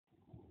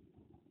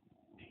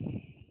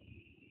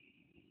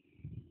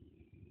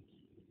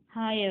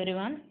Hi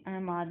everyone, I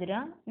am Adira.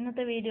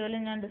 ഇന്നത്തെ വീഡിയോയിൽ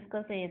ഞാൻ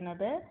ഡിസ്കസ്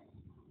ചെയ്യുന്നത്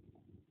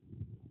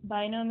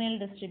ബൈനോമിയൽ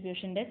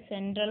ഡിസ്ട്രിബ്യൂഷന്റെ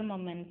സെൻട്രൽ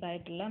മൊമെന്റ്സ്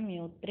ആയിട്ടുള്ള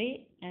mu3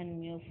 and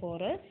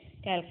mu4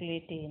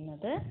 കാൽക്കുലേറ്റ്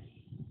ചെയ്യുന്നത്.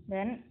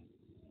 Then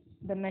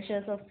the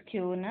measures of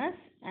skewness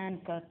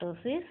and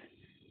kurtosis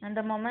and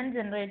the moment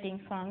generating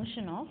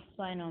function of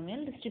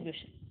binomial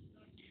distribution.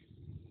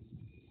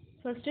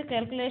 First,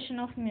 calculation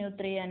of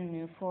mu3 and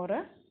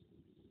mu4.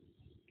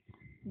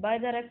 By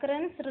the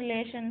recurrence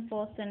relation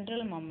for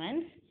central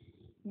moments,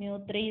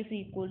 mu3 is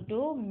equal to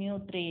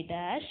mu3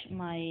 dash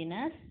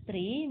minus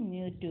 3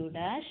 mu2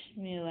 dash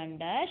mu1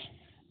 dash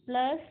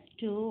plus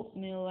 2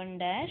 mu1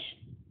 dash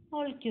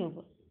whole cube.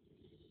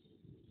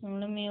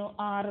 Mu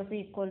r is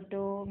equal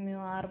to mu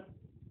r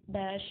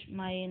dash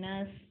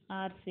minus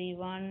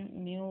rc1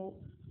 mu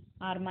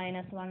r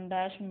minus 1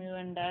 dash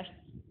mu1 dash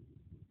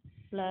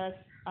plus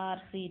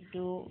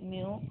rc2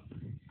 mu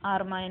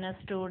r minus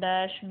 2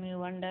 dash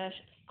mu1 dash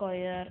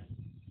square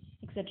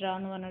etc.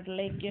 എന്ന്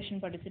പറഞ്ഞിട്ടുള്ള equation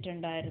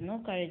പഠിച്ചിട്ടുണ്ടായിരുന്നു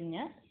കഴിഞ്ഞ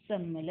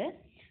സെമ്മിൽ.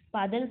 അപ്പം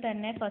അതിൽ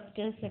തന്നെ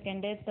first,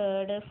 second,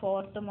 third,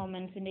 fourth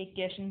മൊമെന്റ്സിന്റെ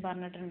equation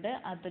പറഞ്ഞിട്ടുണ്ട്.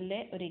 അതിലെ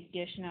ഒരു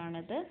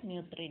ഇക്വേഷനാണിത്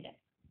mu3യുടെ.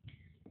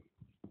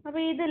 അപ്പോൾ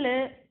ഇതിൽ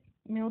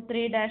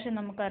mu3 ഡാഷ്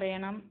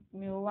നമുക്കറിയണം,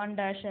 mu1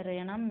 ഡാഷ്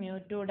അറിയണം,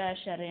 mu2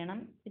 ഡാഷ് അറിയണം.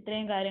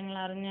 ഇത്രയും കാര്യങ്ങൾ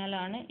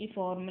അറിഞ്ഞാലാണ് ഈ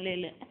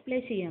ഫോർമുലയിൽ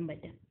അപ്ലൈ ചെയ്യാൻ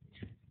പറ്റുക.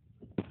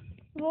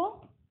 അപ്പോൾ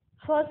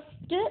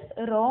first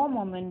row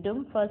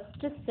momentum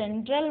first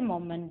central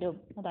momentum,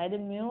 അതായത്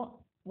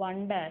mu1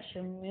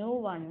 ഡാഷും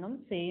mu1ഉം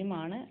സെയിം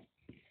ആണ്.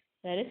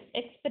 That is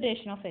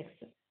expectation of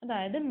X,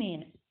 അതായത്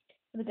മീൻ.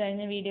 ഇത്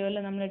കഴിഞ്ഞ വീഡിയോയിൽ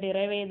നമ്മൾ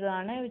ഡിറൈവ്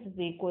ചെയ്തതാണ്, which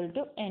is equal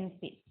to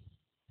NP.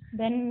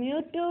 Then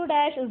mu2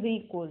 dash is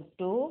equal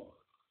to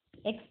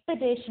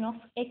expectation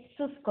of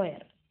X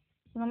square.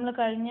 നമ്മൾ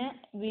കഴിഞ്ഞ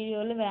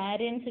വീഡിയോയിൽ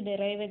വാരിയൻസ്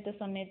ഡിറൈവ് ചെയ്ത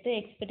സമയത്ത്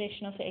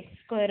എക്സ്പെക്ടേഷൻ ഓഫ് എക്സ്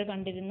സ്ക്വയർ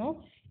കണ്ടിരുന്നു,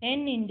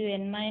 n into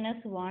n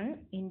minus 1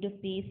 into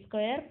P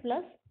square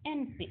plus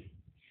NP.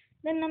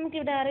 Then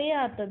നമുക്കിവിടെ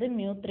അറിയാത്തത്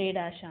mu3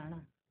 dash ആണ്.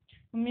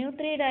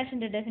 mu3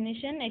 ഡാഷിന്റെ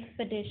definition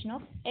expectation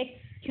of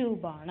X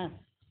cube ആണ്.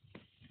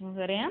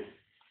 നമുക്കറിയാം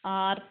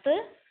ആർത്ത്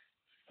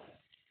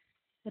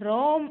റോ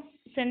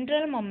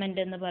സെൻട്രൽ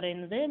മൊമെന്റ് എന്ന്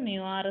പറയുന്നത് mu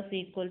r is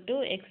equal to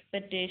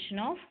expectation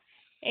of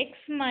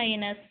X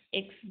minus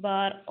X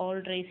bar whole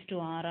raise to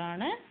r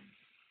ആണ്.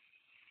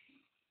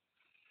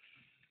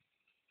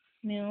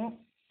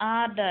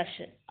 r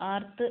dash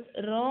ആർത്ത്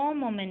റോ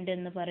മൊമെന്റ്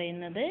എന്ന്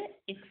പറയുന്നത്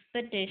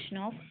expectation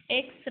of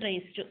X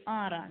raise to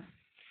r ആണ്.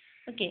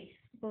 ഓക്കെ,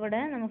 അപ്പോൾ ഇവിടെ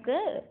നമുക്ക്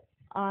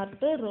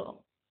ആർത്ത്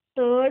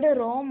തേർഡ്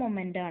റോ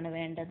മൊമെന്റ് ആണ്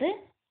വേണ്ടത്,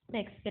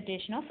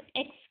 expectation of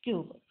X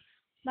cube.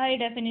 By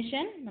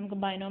definition നമുക്ക്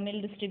ബൈനോമിയൽ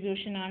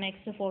ഡിസ്ട്രിബ്യൂഷൻ ആണ്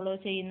എക്സ് ഫോളോ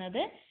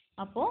ചെയ്യുന്നത്.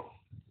 അപ്പോൾ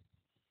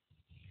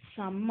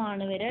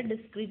സമ്മാണ് വരെ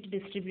ഡിസ്ക്രീറ്റ്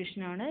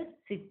ഡിസ്ട്രിബ്യൂഷൻ ആണ്.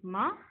 സിഗ്മ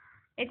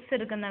എക്സ്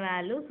എടുക്കുന്ന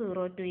value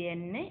 0 to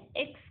n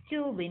X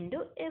cube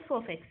into F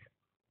of X.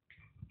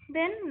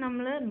 Then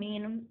നമ്മൾ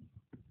മീനും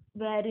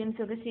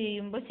വാരിയൻസ് ഒക്കെ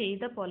ചെയ്യുമ്പോൾ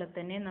ചെയ്ത പോലെ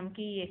തന്നെ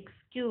നമുക്ക് ഈ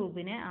എക്സ്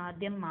ക്യൂബിനെ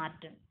ആദ്യം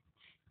മാറ്റണം.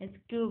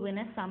 എക്സ്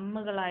ക്യൂബിനെ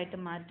സമ്മുകളായിട്ട്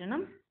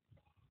മാറ്റണം.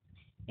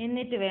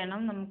 എന്നിട്ട്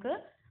വേണം നമുക്ക്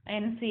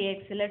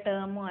NCXലെ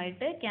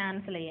ടേമുമായിട്ട്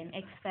ക്യാൻസൽ ചെയ്യാൻ,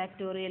 എക്സ്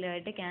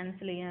ഫാക്ടോറിയലായിട്ട്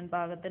ക്യാൻസൽ ചെയ്യാൻ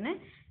പാകത്തിന്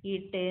ഈ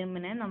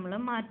ടേമിനെ നമ്മൾ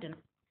മാറ്റണം.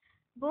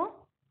 അപ്പോൾ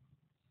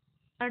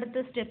അടുത്ത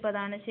സ്റ്റെപ്പ്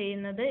അതാണ്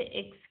ചെയ്യുന്നത്,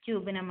 എക്സ്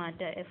ക്യൂബിനെ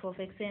മാറ്റുക. F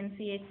of X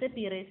NCX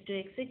P raise to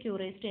X Q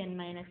raise to n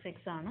minus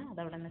X ആണ്.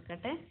 അതവിടെ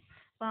നിൽക്കട്ടെ.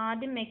 അപ്പോൾ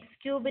ആദ്യം എക്സ്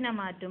ക്യൂബിനെ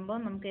മാറ്റുമ്പോൾ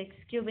നമുക്ക്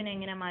എക്സ് ക്യൂബിനെ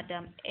എങ്ങനെ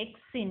മാറ്റാം,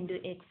 X into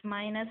X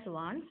minus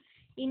 1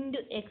 into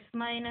X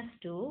minus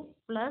 2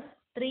 plus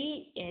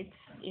 3x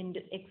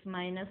into X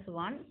minus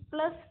 1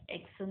 plus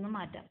X എന്ന്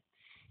മാറ്റാം.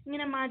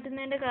 ഇങ്ങനെ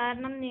മാറ്റുന്നതിൻ്റെ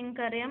കാരണം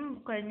നിങ്ങൾക്കറിയാം,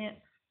 കഴിഞ്ഞ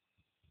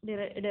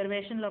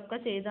ഡെറിവേഷനിലൊക്കെ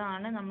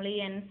ചെയ്തതാണ്. നമ്മൾ ഈ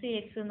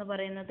NCX എന്ന്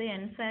പറയുന്നത്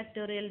n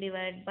factorial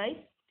divide by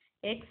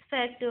X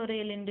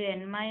factorial into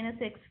n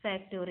minus X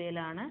factorial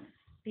ആണ്.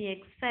 ഈ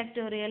എക്സ്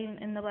ഫാക്ടോറിയൽ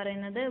എന്ന്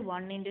പറയുന്നത്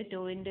 1 into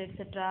 2 into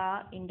et cetera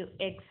into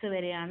X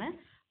വരെയാണ്.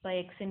 അപ്പോൾ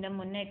എക്സിൻ്റെ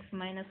മുന്നേ എക്സ്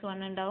മൈനസ്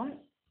 1 ഉണ്ടാവും,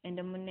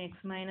 എൻ്റെ മുന്നേ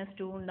എക്സ് മൈനസ്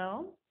 2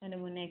 ഉണ്ടാവും, എൻ്റെ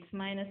മുന്നേ എക്സ്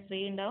മൈനസ്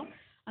 3 ഉണ്ടാവും.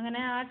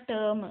 അങ്ങനെ ആ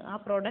ടേം, ആ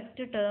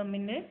പ്രൊഡക്റ്റ്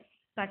ടേമിൻ്റെ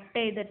കട്ട്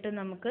ചെയ്തിട്ട്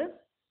നമുക്ക്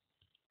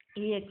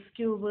ഈ എക്സ്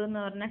ക്യൂബ് എന്ന്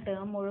പറഞ്ഞ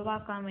ടേം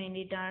ഒഴിവാക്കാൻ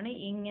വേണ്ടിയിട്ടാണ്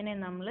ഇങ്ങനെ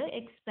നമ്മൾ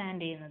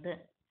എക്സ്പാൻഡ് ചെയ്യുന്നത്.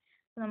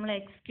 നമ്മൾ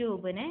X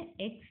ക്യൂബിനെ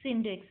X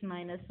into X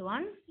minus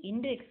 1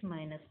 into X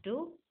minus 2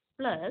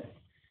 plus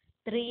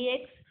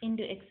 3x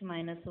into X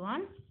minus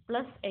 1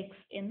 plus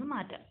X എന്ന്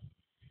മാറ്റാം.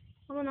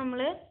 അപ്പോൾ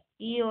നമ്മൾ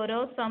ഈ ഓരോ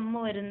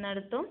സമ്മ്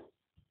വരുന്നിടത്തും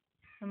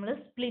നമ്മൾ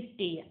സ്പ്ലിറ്റ്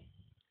ചെയ്യാം.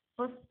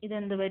 അപ്പോൾ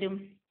ഇതെന്ത് വരും,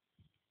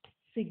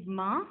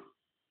 sigma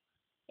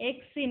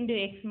X into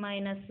X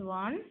minus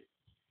 1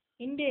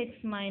 into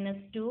X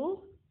minus 2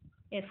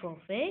 F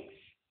of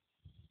X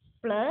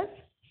plus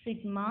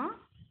sigma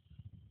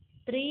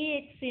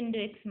 3x into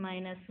X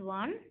minus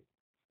 1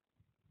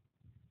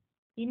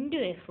 into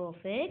F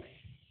of X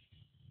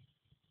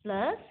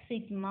plus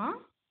sigma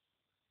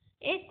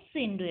X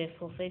into F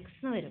of X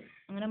എന്ന് വരും.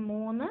 അങ്ങനെ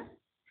 3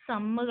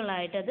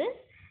 സമ്മുകളായിട്ട് അത്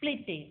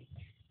സ്പ്ലിറ്റ് ചെയ്യും.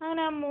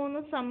 അങ്ങനെ ആ 3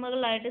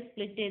 സമ്മുകളായിട്ട്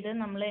സ്പ്ലിറ്റ് ചെയ്ത്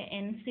നമ്മൾ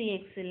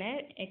NCXലെ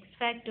എക്സ്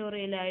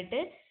ഫാക്ടോറിയലായിട്ട്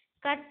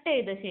കട്ട്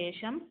ചെയ്ത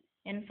ശേഷം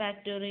n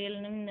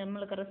ഫാക്ടോറിയലിനും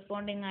നമ്മൾ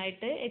കറസ്പോണ്ടിങ്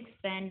ആയിട്ട്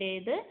എക്സ്പാൻഡ്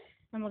ചെയ്ത്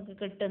നമുക്ക്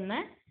കിട്ടുന്ന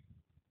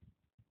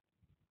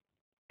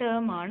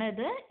ടേം ആണ്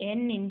ഇത്.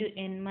 n into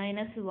n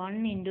minus 1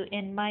 into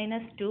n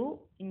minus 2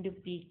 into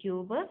P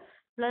cube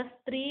plus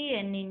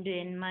 3n into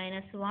n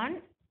minus 1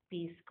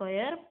 P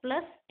square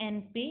plus N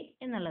P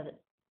എന്നുള്ളത്.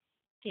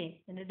 ഓക്കെ,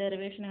 ഇതിൻ്റെ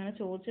ഡെറിവേഷൻ അങ്ങനെ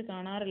ചോദിച്ച്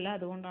കാണാറില്ല,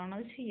 അതുകൊണ്ടാണ്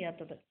അത്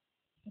ചെയ്യാത്തത്.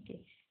 ഓക്കെ,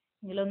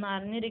 എങ്കിലൊന്ന്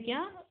അറിഞ്ഞിരിക്കുക,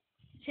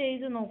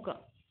 ചെയ്ത് നോക്കുക.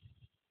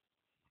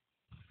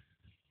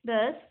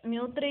 Thus,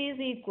 mu3 is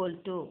equal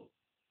to,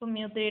 ഇപ്പോൾ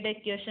mu3യുടെ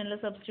ഇക്വേഷനിൽ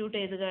സബ്സ്റ്റിറ്റ്യൂട്ട്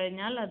ചെയ്ത്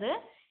കഴിഞ്ഞാൽ അത്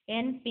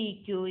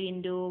npq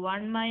into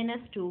 1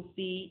 minus 2p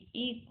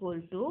equal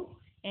to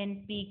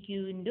npq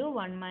into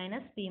 1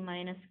 minus p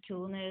minus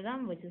q എന്ന്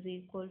എഴുതാം, which is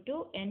equal to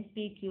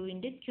npq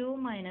into q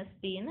minus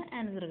p എന്ന്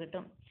ആൻസർ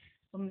കിട്ടും.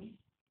 അപ്പം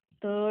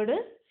തേർഡ്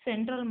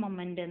സെൻട്രൽ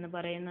മൊമെന്റ് എന്ന്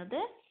പറയുന്നത്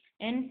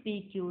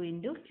npq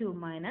into q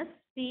minus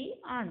p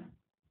ആണ്.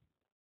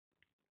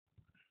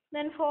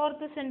 Then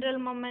fourth central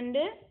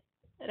moment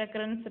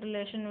recurrence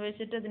relation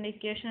വെച്ചിട്ട് അതിൻ്റെ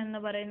ഇക്വേഷൻ എന്ന്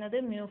പറയുന്നത്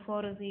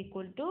mu4 is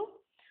equal to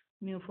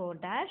mu4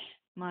 dash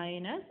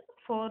minus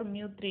 4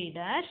 mu3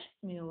 dash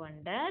mu1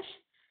 dash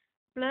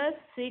plus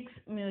 6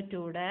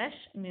 mu2 dash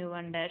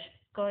mu1 dash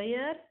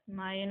square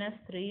minus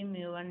 3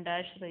 mu1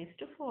 dash raised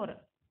to 4.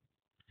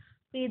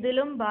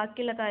 ഇതിലും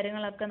ബാക്കിയുള്ള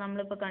കാര്യങ്ങളൊക്കെ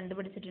നമ്മളിപ്പോൾ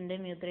കണ്ടുപിടിച്ചിട്ടുണ്ട്.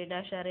 mu3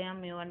 dash അറിയാം,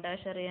 mu1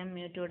 dash അറിയാം,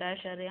 mu2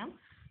 dash അറിയാം.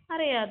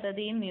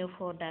 അറിയാത്തത് ഈ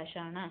mu4 dash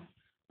ആണ്.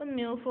 അപ്പം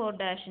mu4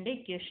 ഡാഷിൻ്റെ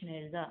ഇക്വേഷൻ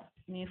എഴുതുക.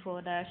 mu4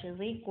 dash is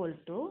equal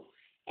to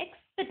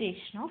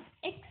expectation of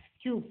x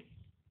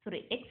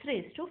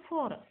raised to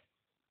 4.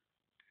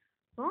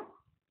 അപ്പോൾ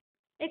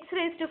x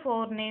raised to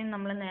 4നെയും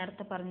നമ്മൾ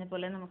നേരത്തെ പറഞ്ഞ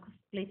പോലെ നമുക്ക്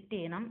സ്പ്ലിറ്റ്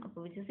ചെയ്യണം. അപ്പോൾ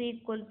which is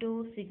equal to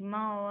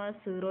sigma over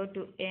 0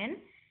 to n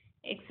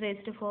x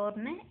raised to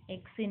 4നെ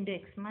x into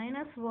x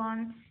minus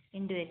 1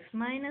 into x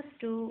minus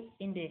 2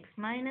 into x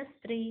minus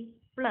 3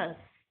 plus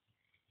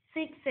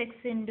 6x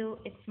into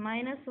x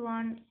minus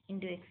 1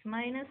 into x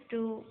minus 2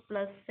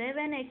 plus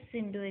 7x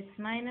into x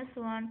minus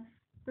 1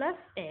 plus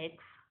x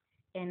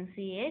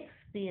ncx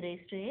p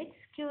raised to x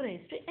q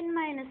raised to n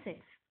minus x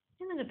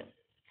എന്ന് കിട്ടും.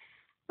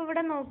 അപ്പോൾ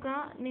ഇവിടെ നോക്കുക,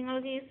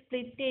 നിങ്ങൾക്ക് ഈ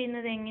split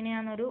ചെയ്യുന്നത്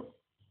എങ്ങനെയാണെന്നൊരു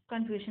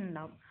confusion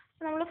ഉണ്ടാവും.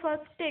 അപ്പോൾ നമ്മൾ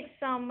ഫസ്റ്റ്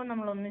എക്സ് ആകുമ്പോൾ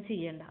നമ്മളൊന്നും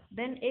ചെയ്യണ്ട.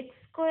 ദെൻ എക്സ്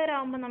സ്ക്വയർ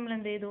ആകുമ്പോൾ നമ്മൾ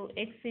എന്ത് ചെയ്തു,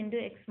 എക്സ് ഇൻറ്റു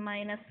എക്സ്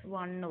മൈനസ്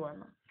 1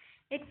 വന്നു.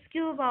 എക്സ്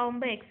ക്യൂബ്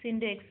ആകുമ്പോൾ X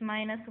into X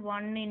minus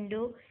 1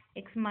 into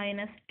X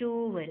minus 2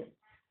 വരും.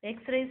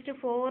 എക്സ് റേസ് ടു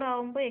 4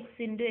 ആകുമ്പോൾ X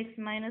into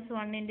X minus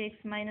 1 into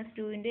X minus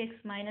 2 into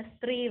X minus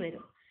 3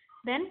 വരും.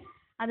 ദെൻ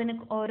അതിന്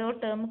ഓരോ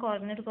ടേം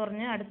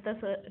കുറഞ്ഞ് അടുത്ത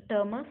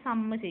ടേം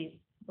സമ്മ് ചെയ്യും.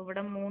 അപ്പോൾ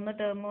ഇവിടെ 3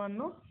 ടേം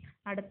വന്നു,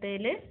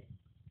 അടുത്തതിൽ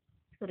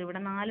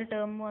ഇവിടെ 4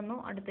 ടേം വന്നു,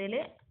 അടുത്തതിൽ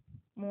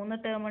 3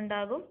 ടേം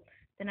ഉണ്ടാകും,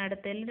 then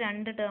അടുത്തതിൽ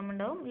 2 ടേം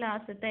ഉണ്ടാകും,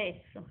 ലാസ്റ്റത്തെ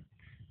എക്സും.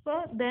 അപ്പോൾ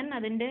ദെൻ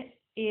അതിൻ്റെ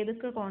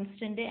ഏതൊക്കെ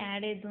കോൺസ്റ്റൻറ്റ്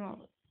ആഡ് ചെയ്ത്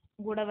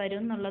കൂടെ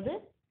വരും എന്നുള്ളത്,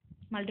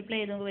 മൾട്ടിപ്ലൈ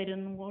ചെയ്ത്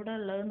വരും കൂടെ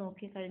ഉള്ളത്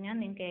നോക്കിക്കഴിഞ്ഞാൽ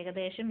നിങ്ങൾക്ക്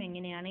ഏകദേശം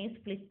എങ്ങനെയാണ് ഈ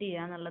സ്പ്ലിറ്റ്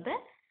ചെയ്യുക എന്നുള്ളത്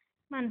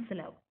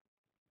മനസ്സിലാവും.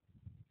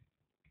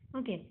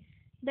 ഓക്കെ,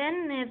 ദെൻ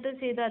നേരത്തെ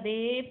ചെയ്ത അതേ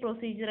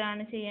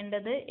പ്രൊസീജിയറാണ്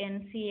ചെയ്യേണ്ടത്. എൻ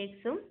സി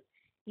എക്സും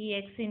ഈ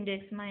എക്സ് ഇൻറ്റു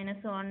എക്സ്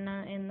മൈനസ് 1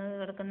 എന്ന്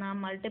കിടക്കുന്ന ആ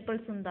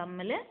മൾട്ടിപ്പിൾസും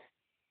തമ്മിൽ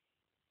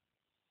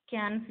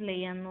ക്യാൻസൽ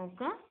ചെയ്യാൻ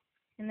നോക്കുക.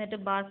 എന്നിട്ട്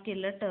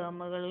ബാക്കിയുള്ള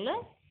ടേമുകളിൽ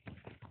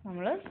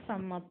നമ്മൾ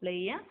സം അപ്ലൈ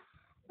ചെയ്യുക.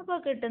 അപ്പോൾ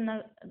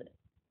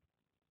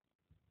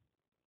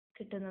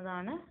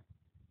കിട്ടുന്നതാണ്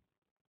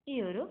ഈ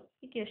ഒരു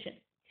equation,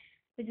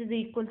 which is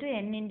equal to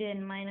n into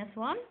n minus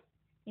 1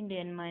 into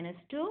n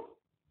minus 2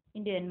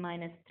 into n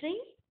minus 3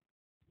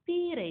 p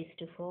raise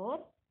to 4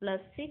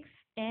 plus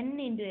 6n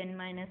into n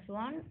minus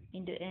 1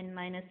 into n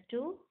minus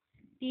 2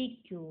 p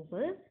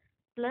cube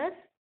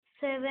plus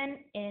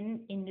 7n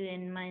into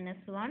n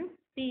minus 1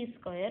 p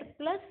square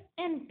plus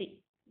N P.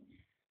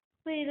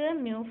 അപ്പോൾ ഇത്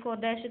mu4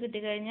 dash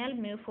കിട്ടിക്കഴിഞ്ഞാൽ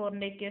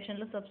mu4ൻ്റെ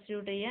ഇക്വേഷനിൽ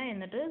substitute ചെയ്യുക.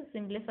 എന്നിട്ട്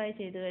simplify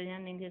ചെയ്ത്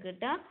കഴിഞ്ഞാൽ നിങ്ങൾക്ക്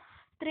കിട്ടുക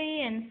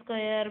 3n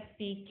square p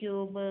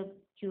cube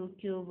q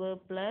cube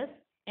plus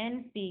N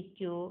P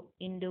Q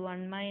into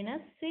 1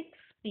 minus 6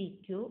 p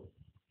Q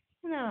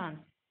എന്നതാണ്.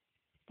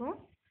 അപ്പോൾ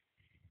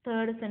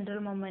തേർഡ് സെൻട്രൽ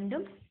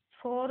മൊമെൻറ്റും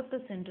ഫോർത്ത്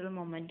സെൻട്രൽ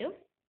മൊമെൻറ്റും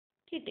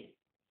കിട്ടി.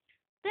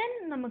 ദെൻ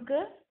നമുക്ക്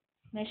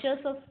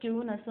മെഷേഴ്സ് ഓഫ്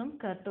സ്ക്യൂനെസ്സും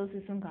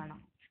കർട്ടോസിസും കാണാം.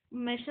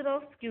 Measure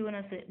of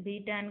skewness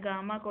beta and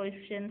gamma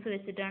coefficients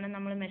വെച്ചിട്ടാണ്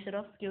നമ്മൾ മെഷർ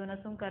ഓഫ്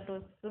സ്ക്യൂനെസ്സും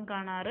കർട്ടോസിസും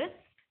കാണാറ്.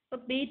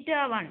 അപ്പോൾ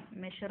β1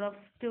 മെഷർ ഓഫ്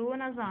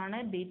സ്ക്യൂനെസ് ആണ്,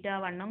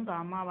 β1ഉം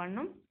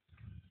γ1ഉം.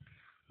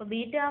 അപ്പോൾ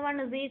β1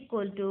 is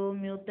equal to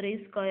mu3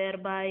 square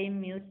by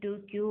mu2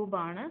 cube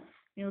ആണ്.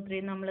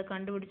 mu3 നമ്മൾ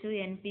കണ്ടുപിടിച്ചു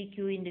npq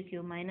into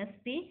q minus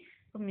p.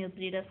 അപ്പോൾ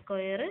mu3യുടെ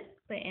സ്ക്വയർ,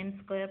 ഇപ്പോൾ n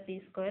square p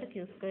square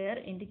q square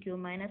into q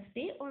minus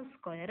p all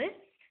square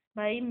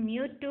by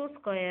mu2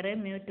 square.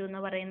 mu2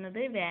 എന്ന്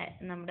പറയുന്നത്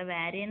നമ്മുടെ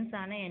variance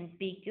ആണ്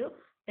npq,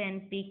 അപ്പോൾ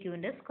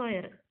npqൻ്റെ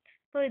സ്ക്വയർ.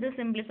 അപ്പോൾ ഇത്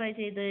സിംപ്ലിഫൈ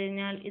ചെയ്ത്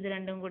കഴിഞ്ഞാൽ ഇത്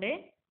രണ്ടും കൂടെ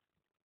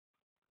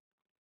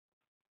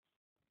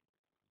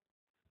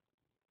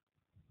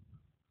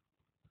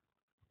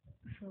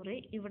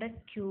ഇവിടെ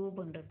ക്യൂബ്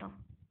ഉണ്ട് കേട്ടോ,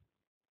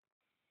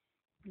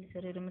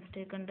 ചെറിയൊരു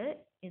മിസ്റ്റേക്ക് ഉണ്ട്,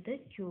 ഇത്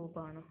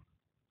ക്യൂബാണ്.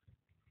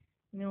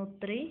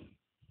 mu3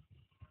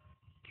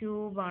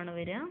 ക്യൂബാണ്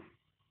വരിക.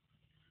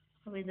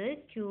 അപ്പോൾ ഇത്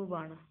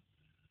ക്യൂബാണ്.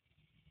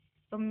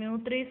 അപ്പം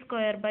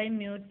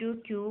μ3²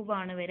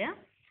 ക്യൂബാണ് വരിക.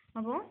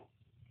 അപ്പോൾ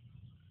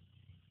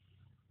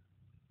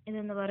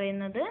ഇതെന്ന്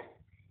പറയുന്നത്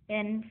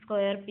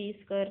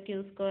n²p²q² ×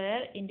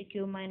 q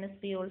 -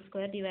 p²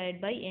 divide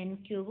by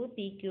n³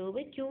 p³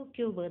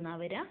 q³ എന്നാണ്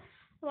വരിക.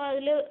 അപ്പോൾ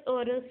അതിൽ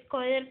ഒരു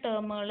സ്ക്വയർ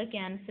ടേമുകൾ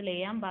ക്യാൻസൽ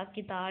ചെയ്യാം.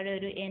 ബാക്കി താഴെ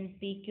ഒരു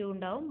npq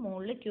ഉണ്ടാവും,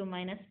 മുകളിൽ q -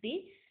 p²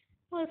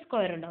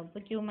 ഉണ്ടാവും.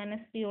 അപ്പോൾ q -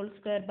 p²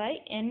 ബൈ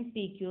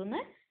npq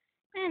എന്ന്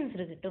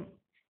ആൻസർ കിട്ടും.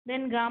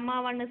 ദെൻ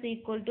Γ1 =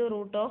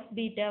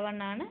 √β1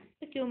 ആണ്.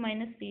 q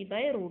 -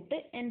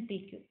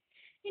 p/√npq.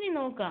 ഇനി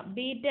നോക്കാം,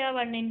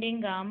 β1ൻ്റെയും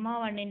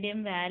Γ1ൻ്റെയും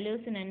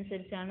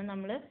വാല്യൂസിനനുസരിച്ചാണ്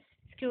നമ്മൾ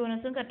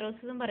സ്ക്യൂനെസ്സും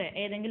കർട്ടോസിസും പറയാം.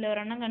 ഏതെങ്കിലും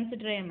ഒരെണ്ണം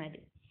കൺസിഡർ ചെയ്യാൻ മതി.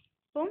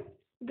 അപ്പം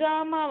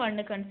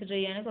Γ1 കൺസിഡർ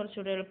ചെയ്യാണ്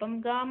കുറച്ചുകൂടി എളുപ്പം.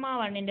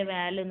 Γ1ൻ്റെ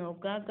വാല്യൂ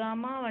നോക്കുക.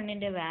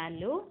 Γ1ൻ്റെ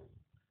വാല്യൂ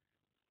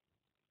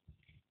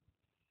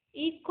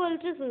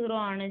 =0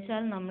 ആണ്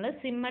വെച്ചാൽ നമ്മൾ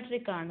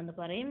സിമ്മട്രിക് ആണെന്ന്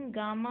പറയും.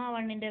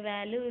 Γ1ൻ്റെ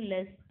വാല്യൂ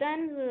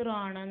 <0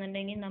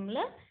 ആണെന്നുണ്ടെങ്കിൽ നമ്മൾ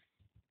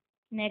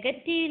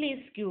നെഗറ്റീവ്ലി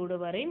സ്ക്യൂഡ്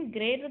പറയും.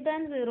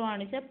 >0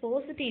 ആണ് വെച്ചാൽ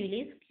പോസിറ്റീവ്ലി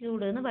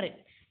സ്ക്യൂഡ് എന്ന് പറയും.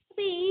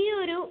 അപ്പോൾ ഈ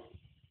ഒരു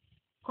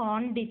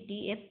ക്വാണ്ടിറ്റി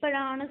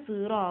എപ്പോഴാണ്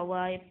 0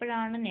 ആവുക,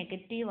 എപ്പോഴാണ്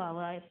നെഗറ്റീവ്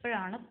ആവുക,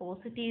 എപ്പോഴാണ്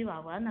പോസിറ്റീവ്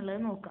ആവുക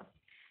എന്നുള്ളത് നോക്കാം.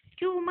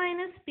 q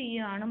 - p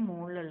ആണ്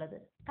മുകളിലുള്ളത്.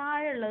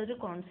 താഴെയുള്ള ഒരു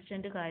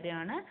കോൺസ്റ്റന്റ്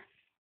കാര്യമാണ്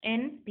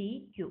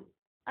npq.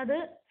 അത്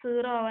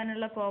 0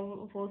 ആവാനുള്ള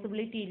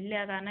പോസിബിലിറ്റി ഇല്ല.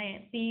 കാരണം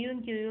പിയും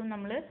ക്യൂയും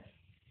നമ്മൾ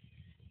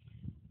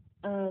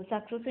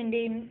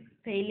സക്സസിൻ്റെയും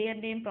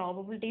ഫെയിലിയറിൻ്റെയും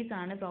പ്രോബബിലിറ്റീസ്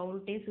ആണ്.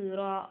 പ്രോബബിലിറ്റി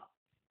 0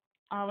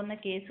 ആവുന്ന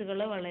കേസുകൾ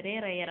വളരെ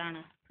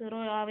റെയറാണ്. 0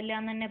 ആവില്ല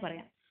എന്ന് തന്നെ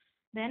പറയാം.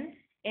 ദെൻ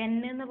n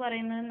എന്ന്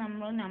പറയുന്നത്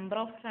നമ്മൾ നമ്പർ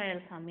ഓഫ്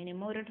ട്രയൽസ് ആണ്.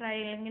 മിനിമം ഒരു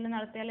ട്രയലെങ്കിലും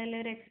നടത്തിയാലല്ലേ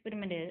ഒരു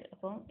എക്സ്പെരിമെൻ്റ്.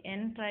 അപ്പോൾ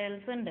n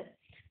ട്രയൽസ് ഉണ്ട്.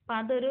 അപ്പോൾ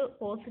അതൊരു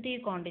പോസിറ്റീവ്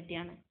ക്വാണ്ടിറ്റി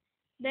ആണ്.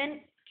 ദെൻ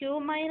q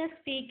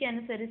 - pക്ക്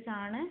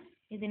അനുസരിച്ചാണ്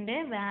ഇതിൻ്റെ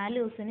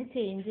വാല്യൂസിന്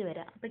ചേഞ്ച്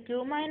വരിക. അപ്പോൾ q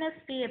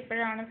 - p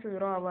എപ്പോഴാണ്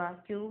 0 ആവുക,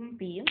 qയും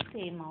pയും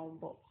സെയിം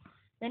ആവുമ്പോൾ.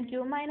 ദെൻ q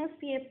 -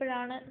 p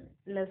എപ്പോഴാണ്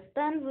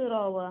 <0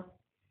 ആവുക,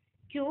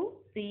 q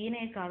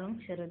pനേക്കാളും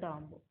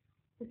ചെറുതാവുമ്പോൾ.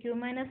 അപ്പോൾ q -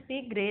 p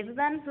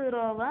 <0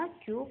 ആവുക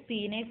q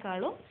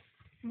pനേക്കാളും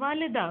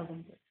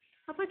വലുതാകുമ്പോൾ.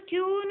 അപ്പോൾ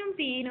ക്യൂനും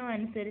പീനും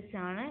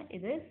അനുസരിച്ചാണ്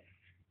ഇത്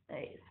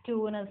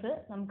സ്ക്യൂനെസ്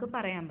നമുക്ക്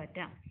പറയാൻ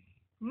പറ്റാം.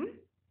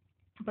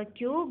 അപ്പോൾ q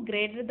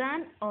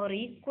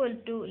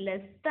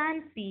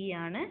 <= p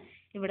ആണ്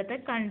ഇവിടുത്തെ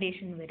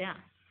കണ്ടീഷൻ വരിക.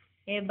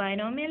 A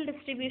binomial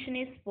distribution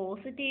is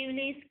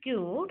positively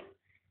skewed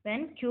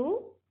when q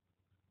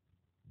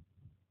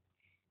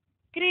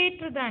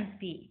 <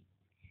 p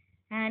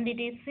and it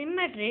is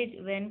symmetric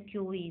when q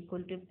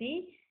 = p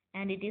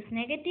and it is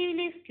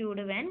negatively skewed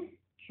when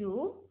q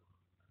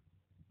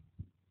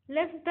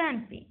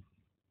 < p.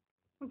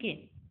 Okay.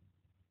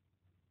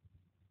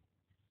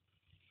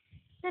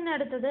 Then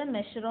അടുത്തത്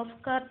മെഷർ ഓഫ്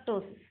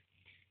കർട്ടോസിസ്.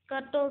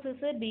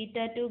 കർട്ടോസിസ്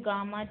β2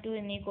 Γ2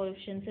 എന്നീ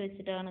coefficients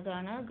വെച്ചിട്ടാണ്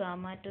കാണുക.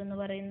 Γ2 എന്ന്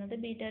പറയുന്നത്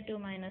β2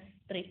 -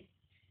 3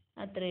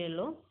 അത്രയേ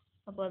ഉള്ളൂ.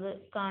 അപ്പോൾ അത്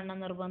കാണണം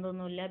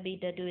നിർബന്ധമൊന്നുമില്ല.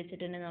 β2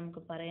 വെച്ചിട്ട് തന്നെ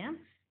നമുക്ക് പറയാം.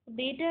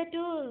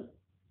 β2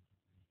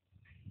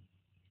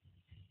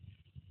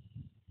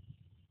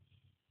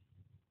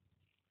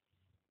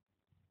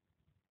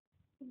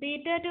 =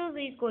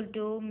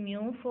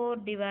 μ4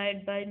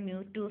 /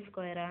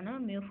 μ2² ആണ്.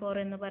 μ4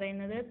 എന്ന്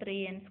പറയുന്നത്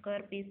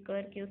 3n² p²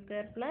 q²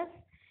 plus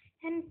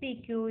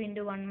npq ×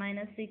 1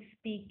 -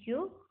 6pq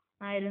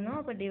ആയിരുന്നു.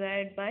 അപ്പോൾ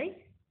divide by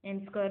n²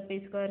 p²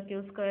 q²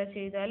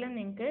 ചെയ്താൽ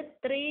നിങ്ങൾക്ക്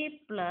 3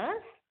 +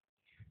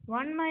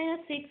 1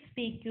 -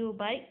 6pq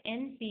 /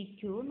 npq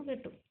എന്ന്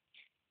കിട്ടും.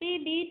 ഈ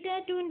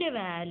β2ൻ്റെ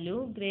വാല്യൂ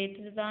 <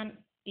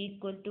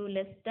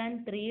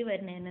 <3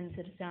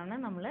 വരുന്നതിനനുസരിച്ചാണ്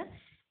നമ്മൾ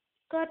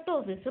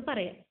കർട്ടോസിസ്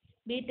പറയുക.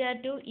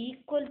 β2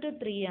 =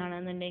 3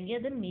 ആണെന്നുണ്ടെങ്കിൽ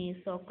അത്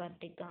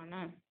മീസോകാർട്ടിക് ആണ്.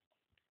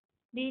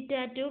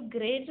 β2 <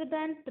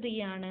 3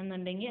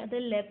 ആണെന്നുണ്ടെങ്കിൽ അത്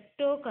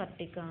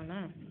ലെപ്റ്റോകാർട്ടിക് ആണ്.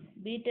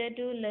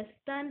 β2 <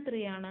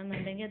 3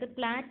 ആണെന്നുണ്ടെങ്കിൽ അത്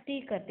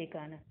പ്ലാറ്റികാർട്ടിക്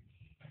ആണ്.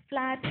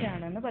 ഫ്ലാറ്റ്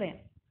ആണെന്ന് പറയാം.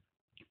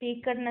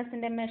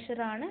 പീക്കഡ്നെസ്സിൻ്റെ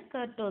മെഷറാണ്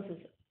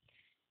കർട്ടോസിസ്.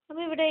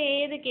 അപ്പോൾ ഇവിടെ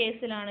ഏത്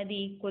കേസിലാണ് ഇത്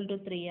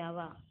 =3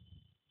 ആവുക?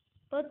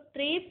 അപ്പോൾ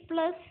 3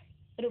 പ്ലസ്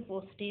ഒരു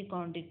പോസിറ്റീവ്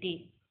ക്വാണ്ടിറ്റി.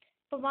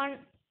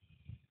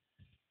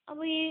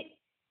 അപ്പോൾ ഈ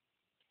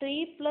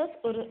 3 പ്ലസ്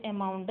ഒരു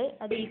എമൗണ്ട്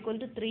അത്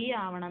 =3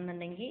 ആവണം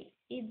എന്നുണ്ടെങ്കിൽ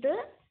ഇത്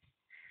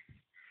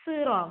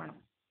 0 ആവണം.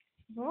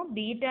 അപ്പോൾ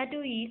β2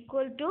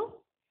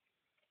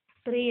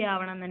 =3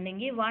 ആവണം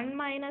എന്നുണ്ടെങ്കിൽ 1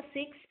 -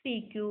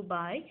 6pq /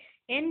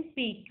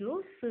 npq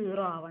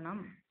 0 ആവണം.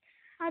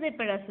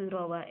 അതെപ്പോഴാണ് 0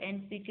 ആവുക?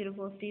 npq ഒരു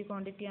പോസിറ്റീവ്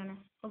ക്വാണ്ടിറ്റി ആണ്.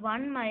 അപ്പോൾ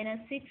 1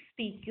 -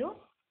 6pq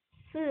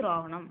 0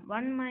 ആവണം.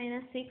 1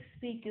 -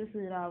 6pq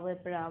 0 ആവുക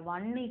എപ്പോഴാണ്?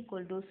 1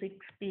 =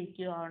 6pq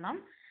ആവണം.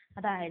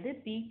 അതായത്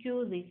pq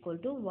 =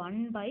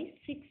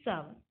 1/6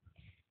 ആവും.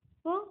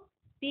 അപ്പോൾ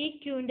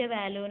pqൻ്റെ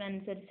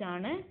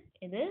വാല്യൂവിനനുസരിച്ചാണ്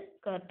ഇത്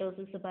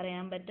കർട്ടോസിസ്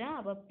പറയാൻ പറ്റുക.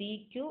 അപ്പോൾ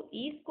pq =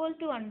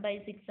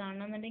 1/6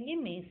 ആണെന്നുണ്ടെങ്കിൽ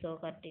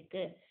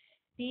മീസോകാർട്ടിക്.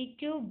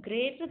 pq <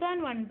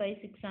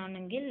 1/6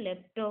 ആണെങ്കിൽ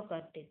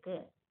ലെപ്റ്റോകാർട്ടിക്.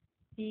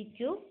 pq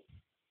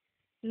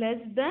 <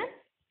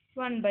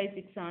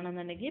 1/6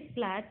 ആണെന്നുണ്ടെങ്കിൽ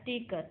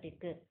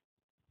പ്ലാറ്റികാർട്ടിക്.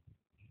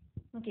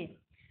 ഓക്കെ.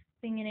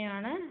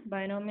 ഇങ്ങനെയാണ്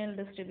binomial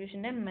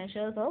ഡിസ്ട്രിബ്യൂഷൻ്റെ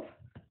measures of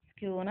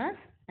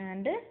skewness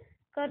and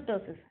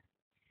kurtosis.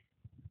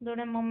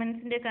 ഇതോടെ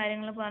മൊമെൻറ്റ്സിൻ്റെ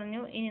കാര്യങ്ങൾ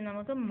പറഞ്ഞു. ഇനി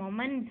നമുക്ക്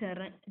മൊമെൻറ്റ്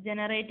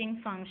ജനറേറ്റിംഗ്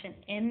ഫംഗ്ഷൻ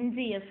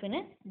MGFന്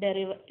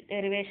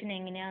ഡെറിവേഷൻ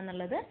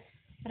എങ്ങനെയാണെന്നുള്ളത്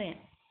പറയാം.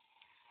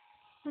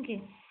 Okay,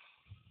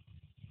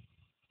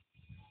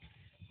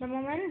 the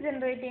moment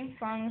generating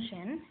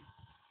function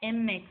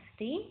mxt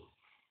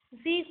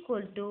is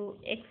equal to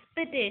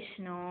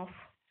expectation of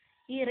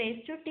e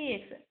raised to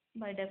tx.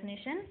 By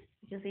definition,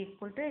 it is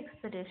equal to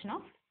expectation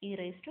of e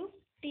raised to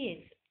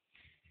tx.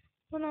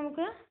 അപ്പോൾ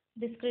നമുക്ക്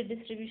discrete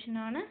distribution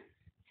ആണ്.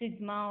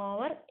 Sigma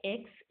over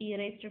X E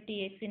raise to T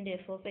എക്സിൻ്റെ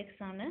F of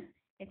X ആണ്.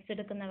 X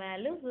എടുക്കുന്ന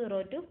value 0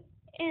 to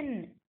n,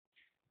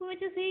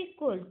 which is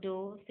equal to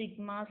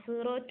sigma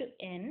 0 to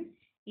n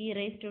E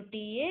raise to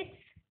T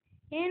X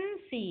n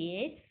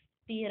cx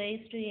p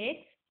raised to x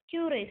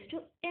q raised to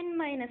n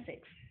minus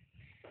x.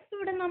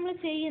 ഇവിടെ നമ്മൾ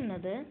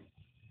ചെയ്യുന്നത്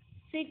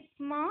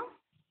sigma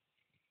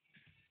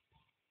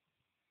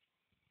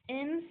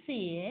n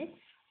cx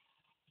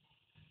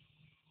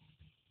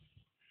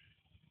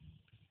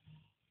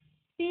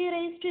p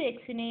raised to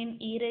xനെയും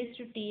e raised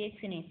to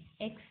txനെയും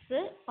x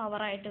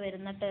പവറായിട്ട്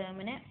വരുന്ന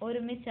ടേമിനെ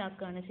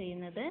ഒരുമിച്ചാക്കുകയാണ്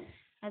ചെയ്യുന്നത്.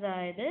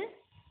 അതായത്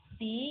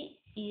p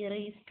e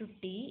raised to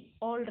t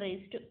all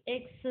raised to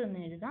x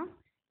എന്ന് എഴുതാം.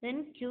 then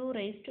q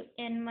raised to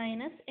n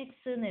minus x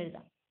എന്ന്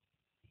എഴുതാം.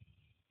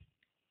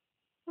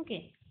 ഓക്കെ,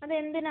 അത്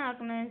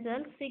എന്തിനാക്കണമെന്ന്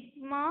വെച്ചാൽ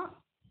sigma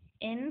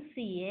n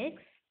cx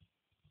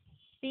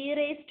p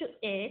raised to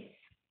x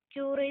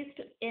q raised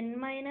to n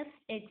minus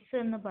x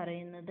എന്ന്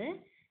പറയുന്നത്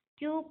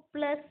q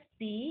plus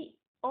p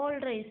all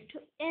raised to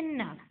n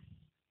ആണ്.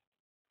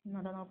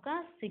 എന്നോട്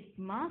നോക്കാം,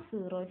 sigma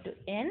 0 to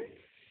n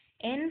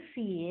n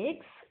cx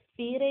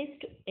p raised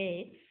to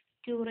x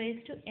q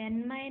raised to n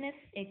minus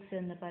x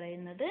എന്ന്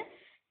പറയുന്നത്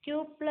q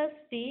plus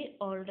p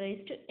all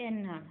raised to n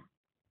ആണ്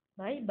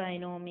by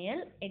binomial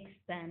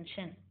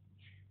expansion.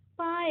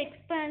 അപ്പോൾ ആ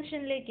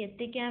എക്സ്പാൻഷനിലേക്ക്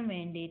എത്തിക്കാൻ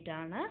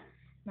വേണ്ടിയിട്ടാണ്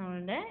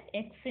നമ്മളുടെ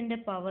എക്സിൻ്റെ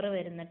പവർ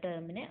വരുന്ന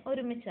ടേമിനെ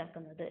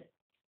ഒരുമിച്ചാക്കുന്നത്.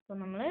 അപ്പോൾ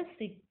നമ്മൾ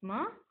sigma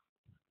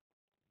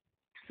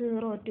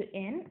 0 to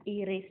n e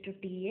raised to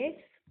tx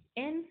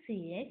n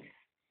cx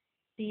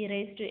p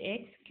raised to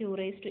x q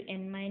raised to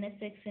n minus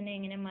x നെ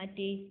എങ്ങനെ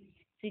മാറ്റി?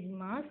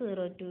 Sigma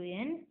 0 to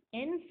n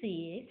n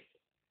cx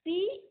p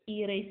e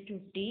raised to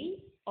t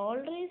all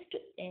raised to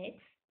x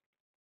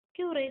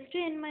q raised to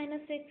n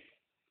minus x.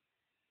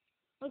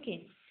 Okay,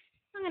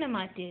 അങ്ങനെ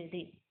മാറ്റി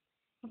എഴുതി.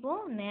 അപ്പോൾ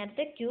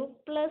നേരത്തെ q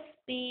plus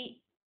p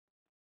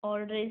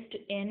all raised to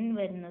n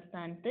വരുന്ന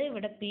സ്ഥാനത്ത്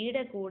ഇവിടെ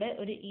പിയുടെ കൂടെ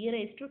ഒരു e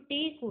raised to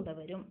t കൂടെ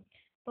വരും.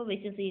 അപ്പോൾ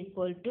which is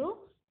equal to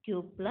q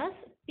plus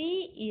p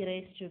e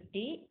raised to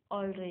t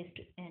all raised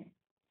to n.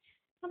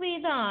 അപ്പോൾ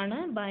ഇതാണ്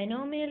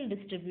ബൈനോമിയൽ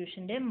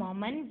ഡിസ്ട്രിബ്യൂഷൻ്റെ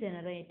മൊമെൻറ്റ്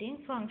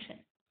ജനറേറ്റിംഗ് ഫംഗ്ഷൻ.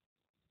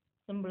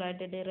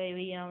 സിമ്പിളായിട്ട് ഡിറൈവ്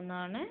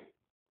ചെയ്യാവുന്നതാണ്.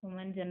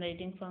 Moment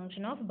generating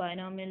function of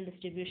binomial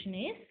distribution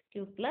is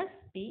q plus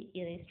p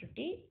e raised to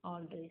t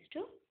all raised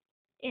to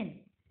n.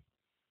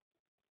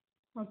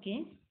 Okay.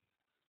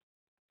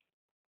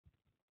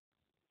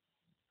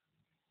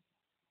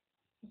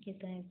 Okay,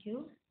 thank you.